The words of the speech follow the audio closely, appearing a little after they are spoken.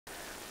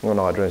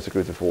Nigerian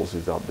security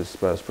forces have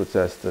dispersed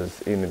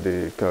protesters in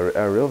the Karu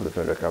area of the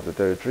Federal Capital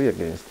Territory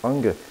against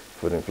hunger,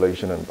 food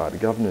inflation and bad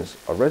governance,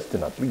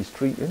 arresting at least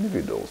 3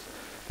 individuals.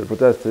 The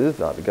protesters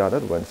had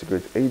gathered when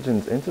security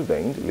agents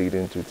intervened,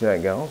 leading to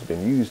teargas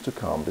being used to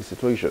calm the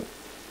situation.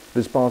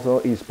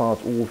 Dispersal is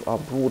part of a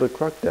broader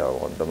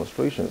crackdown on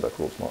demonstrations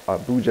across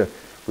Abuja,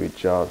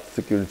 which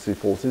security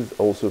forces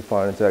also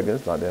firing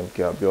teargas at the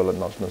MKO Abiola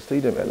National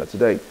Stadium earlier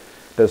today.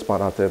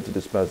 Despite attempts to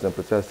disperse them,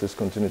 protesters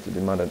continue to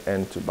demand an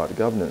end to bad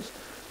governance.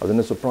 As in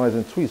a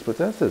surprising twist,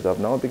 protesters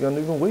have now begun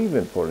even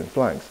waving foreign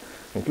flags,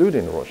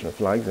 including Russian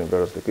flags in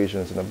various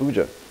locations in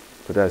Abuja.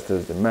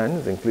 Protesters'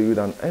 demands include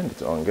an end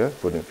to hunger,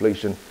 food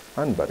inflation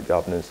and bad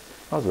governance,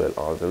 as well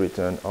as the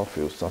return of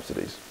fuel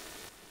subsidies.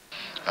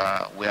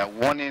 We are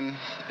warning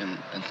in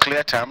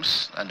clear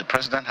terms, and the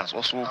president has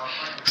also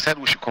said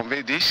we should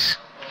convey this,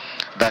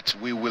 that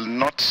we will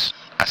not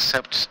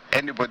accept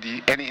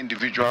anybody, any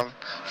individual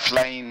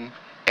flying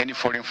any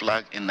foreign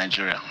flag in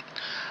Nigeria.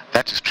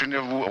 That is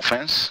treasonable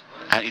offense,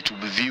 and it will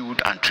be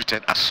viewed and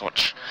treated as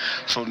such.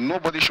 So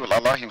nobody should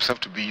allow himself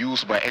to be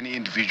used by any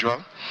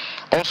individual.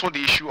 Also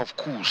the issue of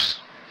coups.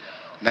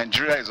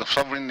 Nigeria is a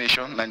sovereign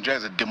nation. Nigeria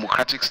is a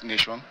democratic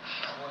nation.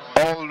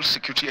 All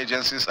security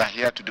agencies are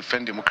here to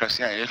defend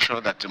democracy and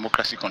ensure that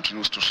democracy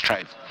continues to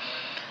strive.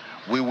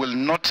 We will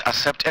not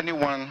accept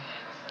anyone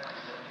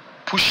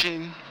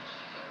pushing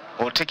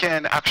or taking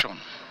any action,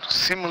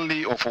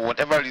 seemingly or for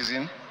whatever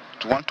reason,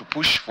 to want to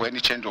push for any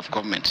change of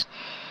government.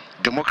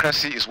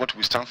 Democracy is what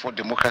we stand for.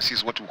 Democracy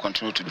is what we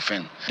continue to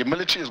defend. The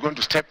military is going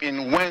to step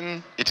in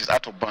when it is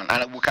out of bounds.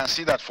 And we can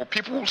see that for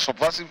people,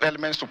 subversive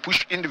elements to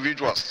push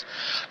individuals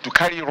to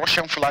carry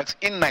Russian flags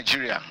in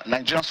Nigeria,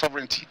 Nigerian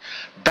sovereignty,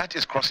 that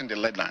is crossing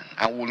the red line.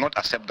 And we will not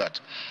accept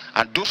that.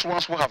 And those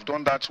ones who have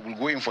done that will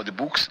go in for the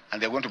books,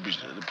 and they're going to be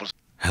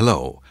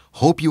Hello,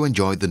 hope you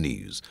enjoyed the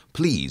news.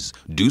 Please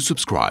do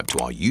subscribe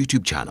to our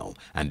YouTube channel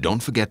and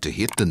don't forget to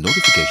hit the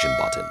notification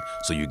button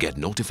so you get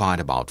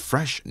notified about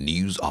fresh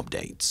news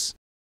updates.